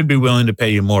 somebody should be willing to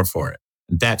pay you more for it.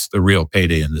 And that's the real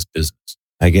payday in this business.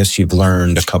 I guess you've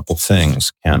learned a couple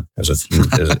things, Kent, as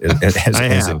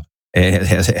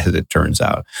it turns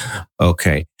out.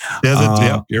 Okay.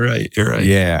 You're right.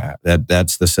 Yeah,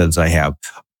 that's the sense I have.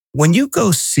 When you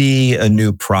go see a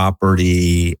new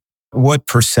property, what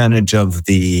percentage of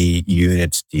the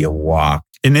units do you walk?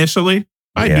 Initially,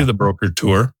 I do the broker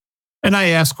tour and I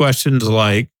ask questions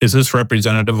like, is this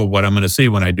representative of what I'm going to see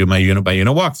when I do my unit by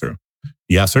unit walkthrough?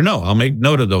 Yes or no. I'll make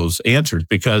note of those answers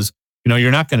because,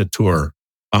 you're not going to tour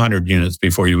 100 units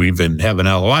before you even have an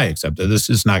LOI accepted. This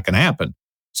is not going to happen.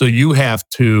 So you have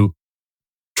to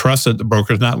trust that the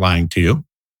broker's not lying to you.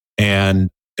 And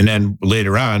then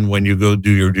later on, when you go do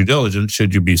your due diligence,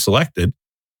 should you be selected,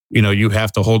 you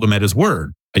have to hold him at his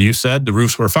word. You said the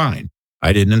roofs were fine.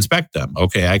 I didn't inspect them.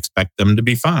 Okay, I expect them to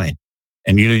be fine.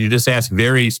 And you just ask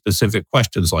very specific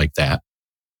questions like that.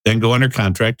 Then go under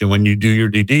contract. And when you do your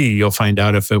DD, you'll find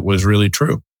out if it was really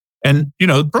true. And,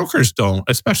 brokers don't,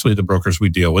 especially the brokers we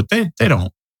deal with, they're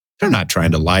not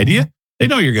trying to lie to you. They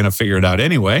know you're going to figure it out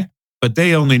anyway, but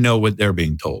they only know what they're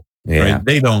being told. Yeah. Right?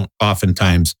 They don't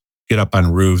oftentimes get up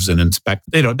on roofs and inspect.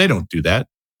 They don't do that.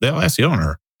 They'll ask the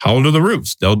owner, how old are the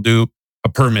roofs? They'll do a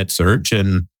permit search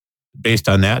and based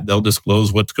on that, they'll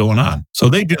disclose what's going on. So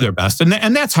they do their best. And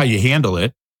that's how you handle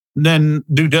it. Then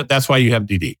that's why you have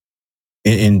DD.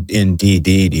 In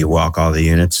DD, do you walk all the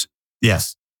units?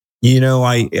 Yes.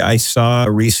 I saw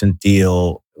a recent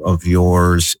deal of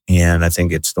yours and I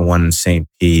think it's the one in St.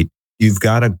 Pete. You've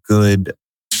got a good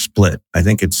split. I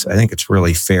think it's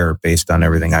really fair based on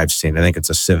everything I've seen. I think it's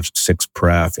a 6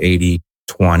 pref,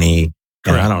 80-20.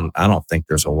 And I don't think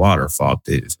there's a waterfall.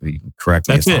 You can correct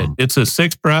me. That's it. It's a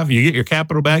 6 pref. You get your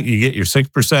capital back. You get your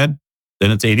 6%.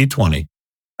 Then it's 80-20.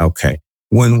 Okay.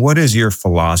 What is your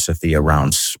philosophy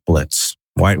around splits?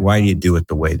 Why do you do it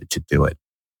the way that you do it?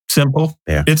 Simple.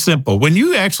 Yeah. It's simple. When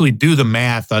you actually do the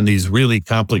math on these really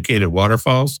complicated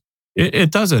waterfalls,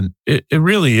 it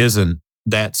really isn't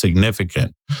that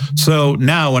significant. So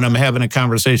now when I'm having a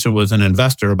conversation with an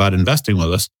investor about investing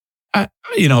with us,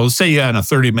 say you're on a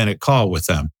 30-minute call with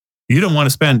them. You don't want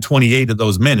to spend 28 of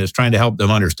those minutes trying to help them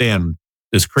understand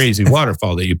this crazy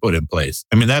waterfall that you put in place.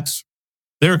 I mean,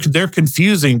 they're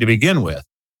confusing to begin with.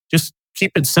 Just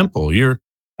keep it simple. You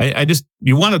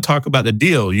want to talk about the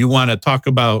deal. You want to talk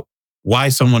about why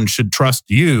someone should trust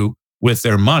you with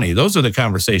their money. Those are the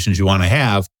conversations you want to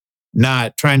have,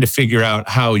 not trying to figure out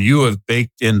how you have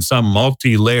baked in some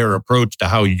multi-layer approach to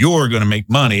how you're going to make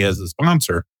money as a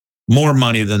sponsor, more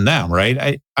money than them,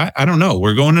 right? I don't know.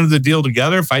 We're going into the deal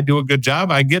together. If I do a good job,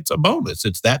 I get a bonus.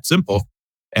 It's that simple.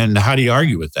 And how do you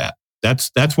argue with that?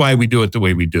 That's why we do it the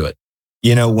way we do it.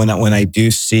 when I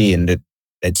do see, and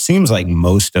it seems like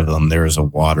most of them, there is a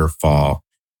waterfall.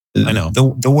 I know.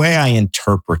 The way I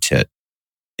interpret it,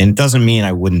 and it doesn't mean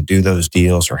I wouldn't do those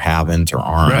deals or haven't or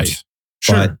aren't. Right.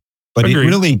 Sure. But it Agreed.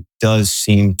 really does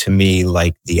seem to me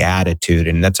like the attitude,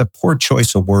 and that's a poor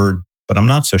choice of word, but I'm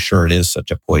not so sure it is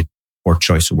such a poor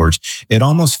choice of words. It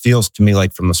almost feels to me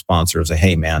like from the sponsor is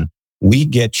hey man, we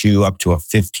get you up to a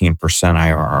 15%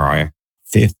 IRR,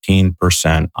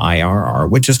 15% IRR,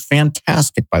 which is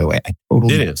fantastic, by the way. I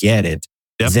totally get it.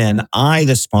 Yep. Then I,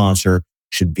 the sponsor,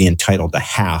 should be entitled to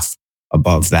half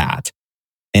above that.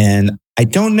 And I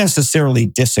don't necessarily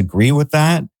disagree with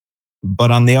that.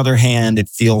 But on the other hand, it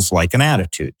feels like an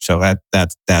attitude. So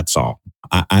that's all.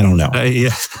 I don't know.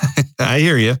 Yeah, I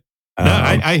hear you. No,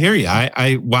 I hear you.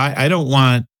 I don't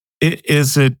want.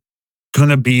 Is it going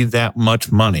to be that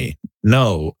much money?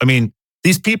 No. I mean,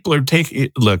 these people are taking.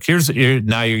 Look,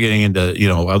 now you're getting into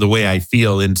the way I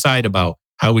feel inside about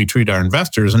how we treat our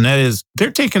investors, and that is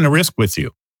they're taking a risk with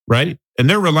you, right? And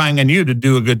they're relying on you to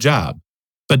do a good job,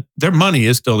 but their money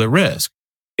is still at risk.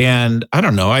 And I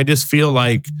don't know. I just feel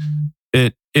like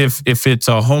if it's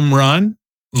a home run,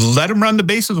 let them run the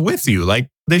bases with you. Like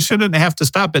they shouldn't have to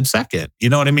stop at second. You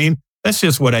know what I mean? That's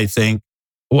just what I think.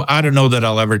 Well, I don't know that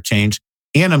I'll ever change.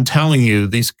 And I'm telling you,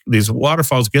 these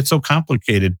waterfalls get so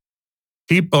complicated.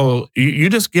 People, you're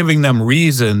just giving them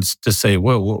reasons to say,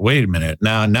 "Whoa, wait a minute."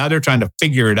 Now they're trying to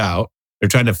figure it out. They're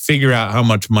trying to figure out how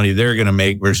much money they're going to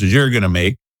make versus you're going to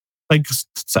make. Like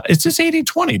it's just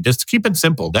 80-20. Just keep it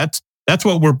simple. That's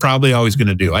what we're probably always going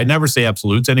to do. I never say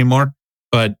absolutes anymore,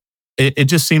 but it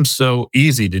just seems so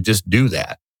easy to just do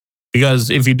that. Because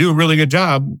if you do a really good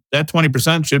job, that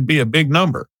 20% should be a big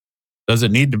number. Does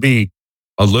it need to be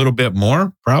a little bit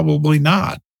more? Probably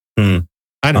not.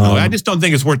 I don't know. I just don't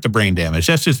think it's worth the brain damage.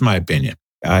 That's just my opinion.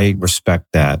 I respect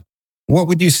that. What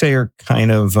would you say are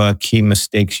kind of key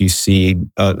mistakes you see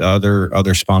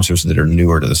other sponsors that are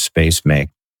newer to the space make?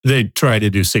 They try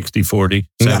to do 60-40,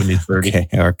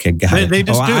 70-30. Okay, got it. They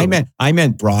just do. I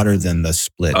meant broader than the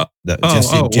split.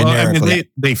 Generically. Well, I mean,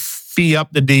 they fee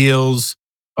up the deals,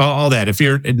 all that. If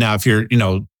you're,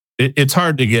 it's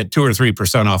hard to get 2 or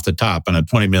 3% off the top on a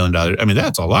 $20 million. I mean,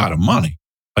 that's a lot of money.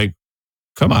 Like,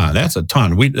 come on, that's a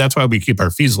ton. That's why we keep our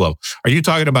fees low. Are you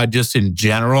talking about just in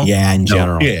general? Yeah, in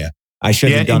general. Yeah. I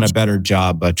should have done a better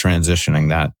job transitioning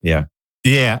that. Yeah.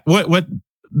 Yeah. What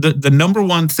the number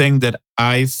one thing that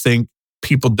I think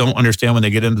people don't understand when they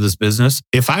get into this business,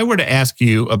 if I were to ask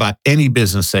you about any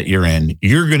business that you're in,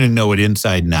 you're going to know it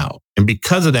inside and out. And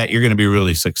because of that, you're going to be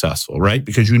really successful, right?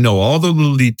 Because you know all the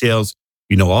little details,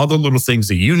 you know all the little things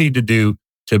that you need to do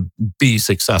to be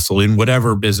successful in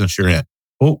whatever business you're in.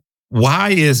 Well,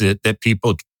 why is it that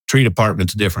people treat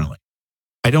apartments differently?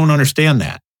 I don't understand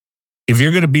that. If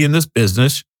you're going to be in this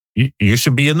business, you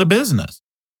should be in the business.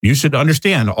 You should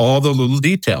understand all the little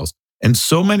details. And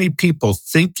so many people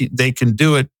think they can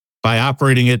do it by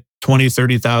operating at 20,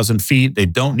 30,000 feet. They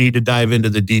don't need to dive into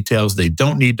the details. They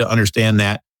don't need to understand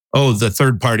that. Oh, the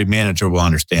third-party manager will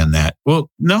understand that. Well,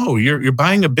 no, you're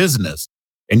buying a business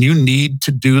and you need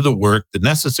to do the work, the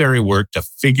necessary work to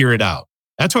figure it out.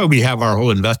 That's why we have our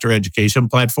whole investor education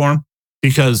platform,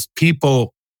 because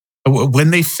people,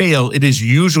 when they fail, it is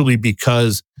usually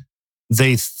because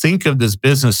they think of this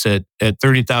business at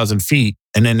 30,000 feet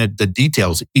and then the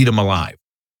details eat them alive,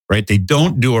 right? They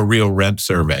don't do a real rent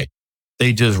survey.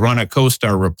 They just run a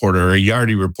CoStar report or a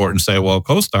Yardi report and say, well,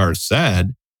 CoStar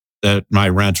said that my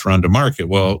rents run to market.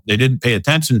 Well, they didn't pay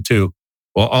attention to,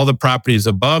 well, all the properties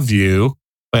above you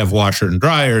have washer and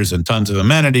dryers and tons of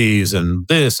amenities and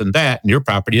this and that, and your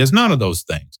property has none of those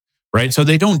things, right? So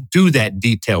they don't do that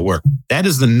detail work. That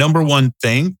is the number one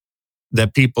thing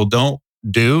that people don't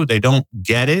do. They don't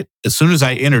get it. As soon as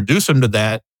I introduce them to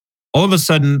that, all of a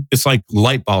sudden it's like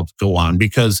light bulbs go on,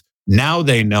 because now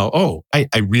they know, oh, I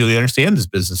really understand this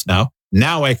business now.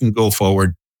 Now I can go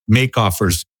forward, make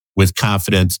offers with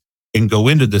confidence and go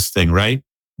into this thing, right?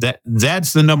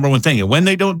 That's the number one thing. And when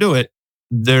they don't do it,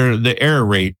 the error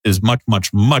rate is much,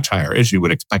 much, much higher, as you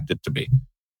would expect it to be.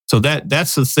 So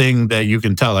that's the thing that you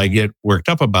can tell I get worked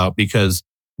up about, because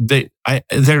they're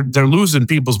losing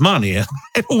people's money. I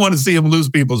don't want to see them lose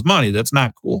people's money. That's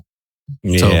not cool.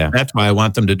 Yeah. So that's why I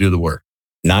want them to do the work.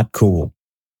 Not cool.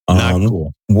 Not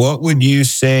cool. What would you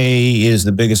say is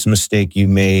the biggest mistake you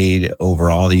made over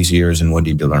all these years, and what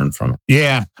did you learn from it?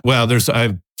 Yeah. Well,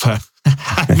 I've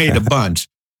made a bunch.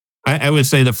 I would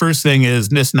say the first thing is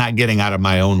just not getting out of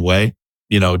my own way.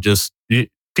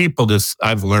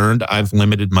 I've learned, I've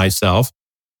limited myself.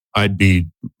 I'd be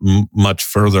much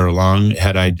further along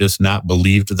had I just not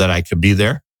believed that I could be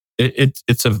there.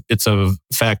 It's a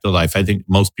fact of life. I think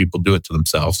most people do it to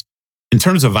themselves. In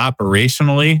terms of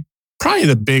operationally, probably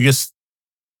the biggest,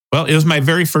 well, it was my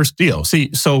very first deal. See,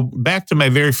 so back to my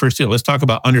very first deal, let's talk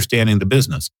about understanding the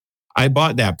business. I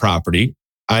bought that property.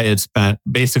 I had spent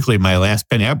basically my last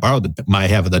penny. I borrowed my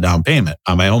half of the down payment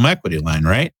on my home equity line,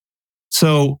 right?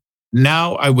 So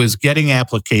now I was getting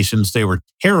applications. They were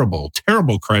terrible,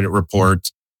 terrible credit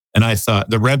reports. And I thought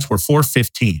the rents were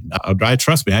 $415.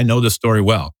 Trust me, I know this story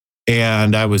well.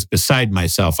 And I was beside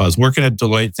myself. I was working at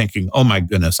Deloitte thinking, oh my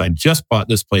goodness, I just bought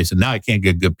this place and now I can't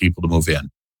get good people to move in.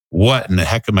 What in the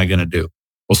heck am I going to do?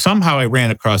 Well, somehow I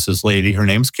ran across this lady. Her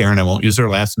name's Karen. I won't use her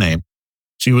last name.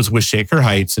 She was with Shaker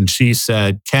Heights and she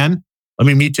said, Ken, let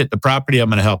me meet you at the property. I'm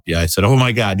going to help you. I said, oh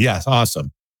my God, yes,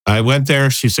 awesome. I went there.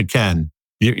 She said, Ken,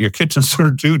 your kitchens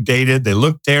are too dated. They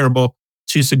look terrible.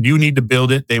 She said, you need to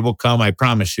build it. They will come. I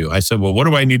promise you. I said, well, what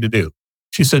do I need to do?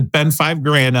 She said, spend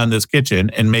 $5,000 on this kitchen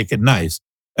and make it nice.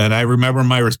 And I remember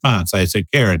my response. I said,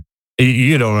 Karen,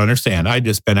 you don't understand. I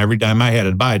just spent every dime I had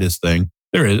to buy this thing.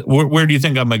 Where do you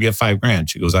think I'm going to get $5,000?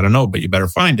 She goes, I don't know, but you better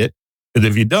find it. Because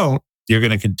if you don't, you're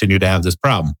going to continue to have this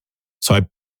problem. So I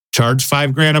charged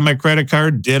 $5,000 on my credit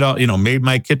card, did all, made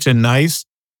my kitchen nice.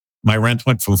 My rent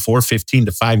went from $415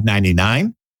 to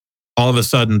 $599. All of a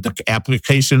sudden, the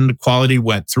application quality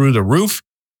went through the roof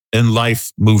and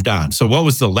life moved on. So what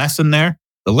was the lesson there?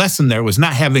 The lesson there was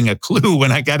not having a clue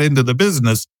when I got into the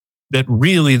business that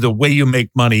really the way you make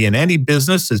money in any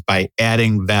business is by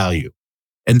adding value.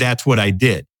 And that's what I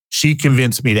did. She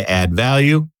convinced me to add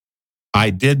value.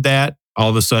 I did that. All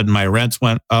of a sudden, my rents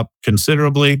went up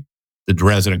considerably. The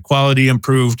resident quality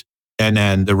improved. And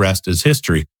then the rest is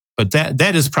history. But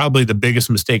that is probably the biggest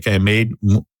mistake I made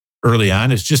early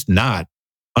on, is just not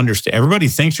understand. Everybody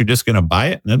thinks you're just going to buy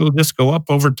it and it'll just go up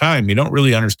over time. You don't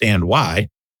really understand why,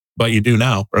 but you do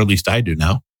now, or at least I do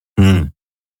now. Mm.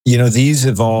 These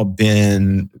have all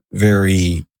been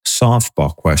very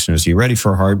softball questions. Are you ready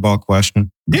for a hardball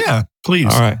question? Yeah,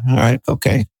 please. All right.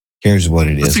 Okay. Here's what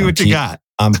it is. Let's see what you got.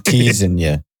 I'm teasing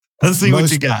you. Let's see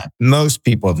what you got. Most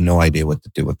people have no idea what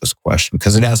to do with this question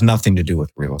because it has nothing to do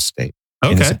with real estate.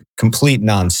 Okay. It's a complete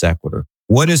non sequitur.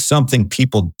 What is something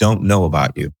people don't know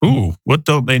about you? Ooh, what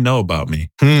don't they know about me?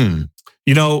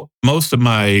 Most of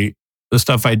the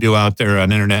stuff I do out there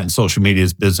on internet and social media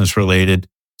is business related.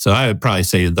 So I would probably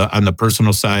say on the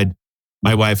personal side,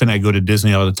 my wife and I go to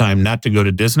Disney all the time, not to go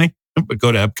to Disney, but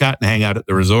go to Epcot and hang out at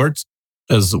the resorts.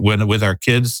 As with our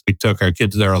kids, we took our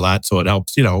kids there a lot. So it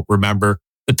helps, remember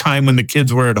the time when the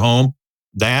kids were at home.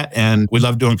 That, and we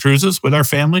love doing cruises with our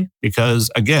family because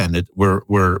again,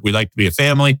 we like to be a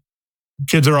family.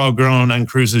 Kids are all grown on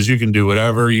cruises. You can do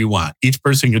whatever you want. Each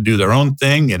person can do their own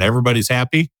thing and everybody's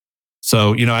happy.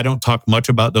 So, I don't talk much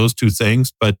about those two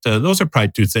things, but those are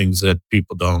probably two things that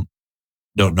people don't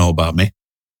know about me.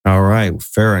 All right.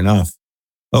 Fair enough.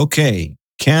 Okay.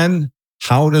 Ken,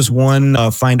 how does one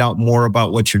find out more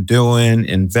about what you're doing,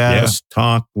 invest,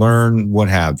 talk, learn, what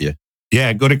have you?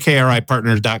 Yeah. Go to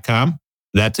KRIPartners.com.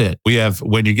 That's it.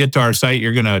 When you get to our site,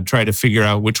 you're going to try to figure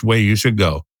out which way you should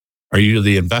go. Are you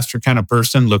the investor kind of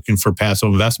person looking for passive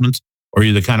investments? Or are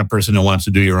you the kind of person who wants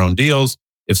to do your own deals?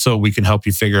 If so, we can help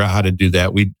you figure out how to do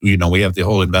that. We have the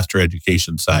whole investor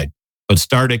education side. But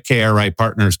start at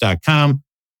KRIPartners.com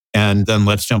and then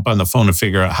let's jump on the phone and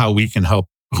figure out how we can help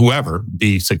whoever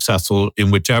be successful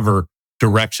in whichever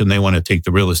direction they want to take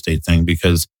the real estate thing,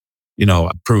 because,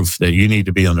 proof that you need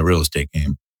to be on the real estate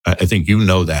game. I think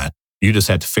that. You just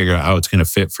have to figure out how it's going to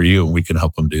fit for you, and we can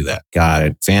help them do that. Got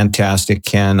it. Fantastic,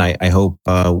 Ken. I hope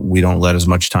we don't let as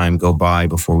much time go by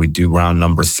before we do round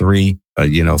number 3.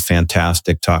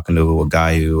 Fantastic talking to a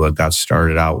guy who got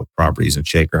started out with properties in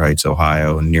Shaker Heights,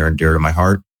 Ohio, and near and dear to my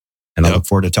heart. And I look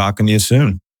forward to talking to you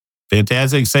soon.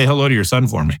 Fantastic. Say hello to your son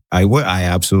for me. I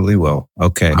absolutely will.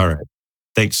 Okay. All right.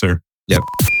 Thanks, sir. Yep.